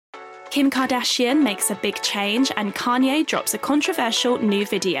Kim Kardashian makes a big change and Kanye drops a controversial new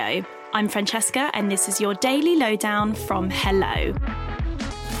video. I'm Francesca and this is your daily lowdown from Hello.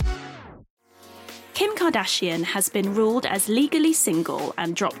 Kim Kardashian has been ruled as legally single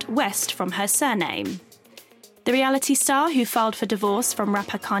and dropped West from her surname. The reality star who filed for divorce from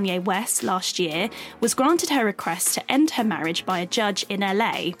rapper Kanye West last year was granted her request to end her marriage by a judge in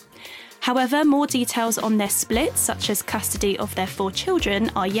LA. However, more details on their split, such as custody of their 4 children,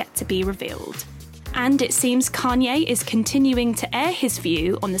 are yet to be revealed. And it seems Kanye is continuing to air his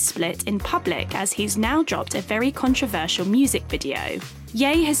view on the split in public as he's now dropped a very controversial music video.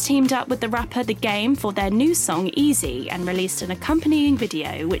 Ye has teamed up with the rapper The Game for their new song Easy and released an accompanying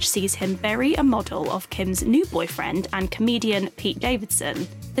video which sees him bury a model of Kim's new boyfriend and comedian Pete Davidson.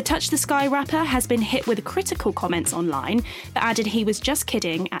 The Touch the Sky rapper has been hit with critical comments online that added he was just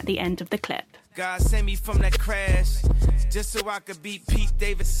kidding at the end of the clip. God sent me from that crash just so I could beat Pete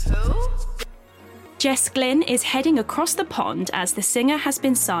Davidson. Who? Jess Glynn is heading across the pond as the singer has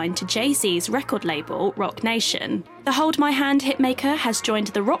been signed to Jay-Z's record label, Rock Nation. The Hold My Hand hitmaker has joined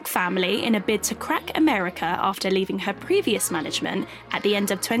the Rock family in a bid to crack America after leaving her previous management at the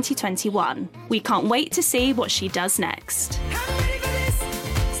end of 2021. We can't wait to see what she does next.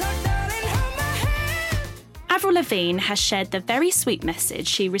 Avril Lavigne has shared the very sweet message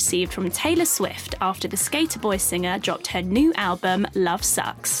she received from Taylor Swift after the Skater Boy singer dropped her new album, Love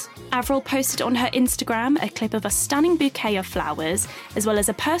Sucks. Avril posted on her Instagram a clip of a stunning bouquet of flowers, as well as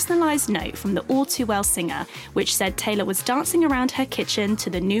a personalised note from the all-too-well singer, which said Taylor was dancing around her kitchen to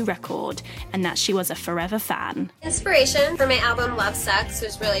the new record, and that she was a forever fan. Inspiration for my album Love Sucks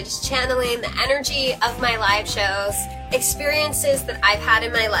was really just channeling the energy of my live shows, experiences that I've had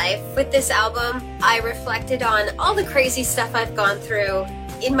in my life. With this album, I reflected on all the crazy stuff I've gone through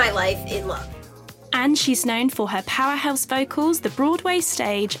in my life in love. And she's known for her powerhouse vocals, the Broadway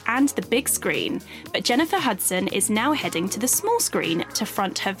stage, and the big screen. But Jennifer Hudson is now heading to the small screen to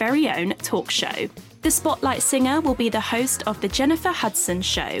front her very own talk show. The Spotlight singer will be the host of The Jennifer Hudson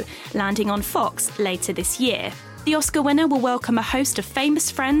Show, landing on Fox later this year. The Oscar winner will welcome a host of famous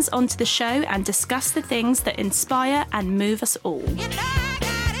friends onto the show and discuss the things that inspire and move us all.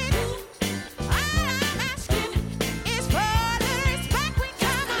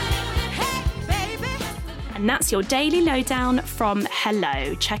 And that's your daily lowdown from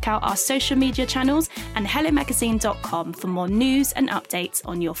Hello. Check out our social media channels and hellomagazine.com for more news and updates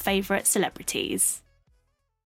on your favourite celebrities.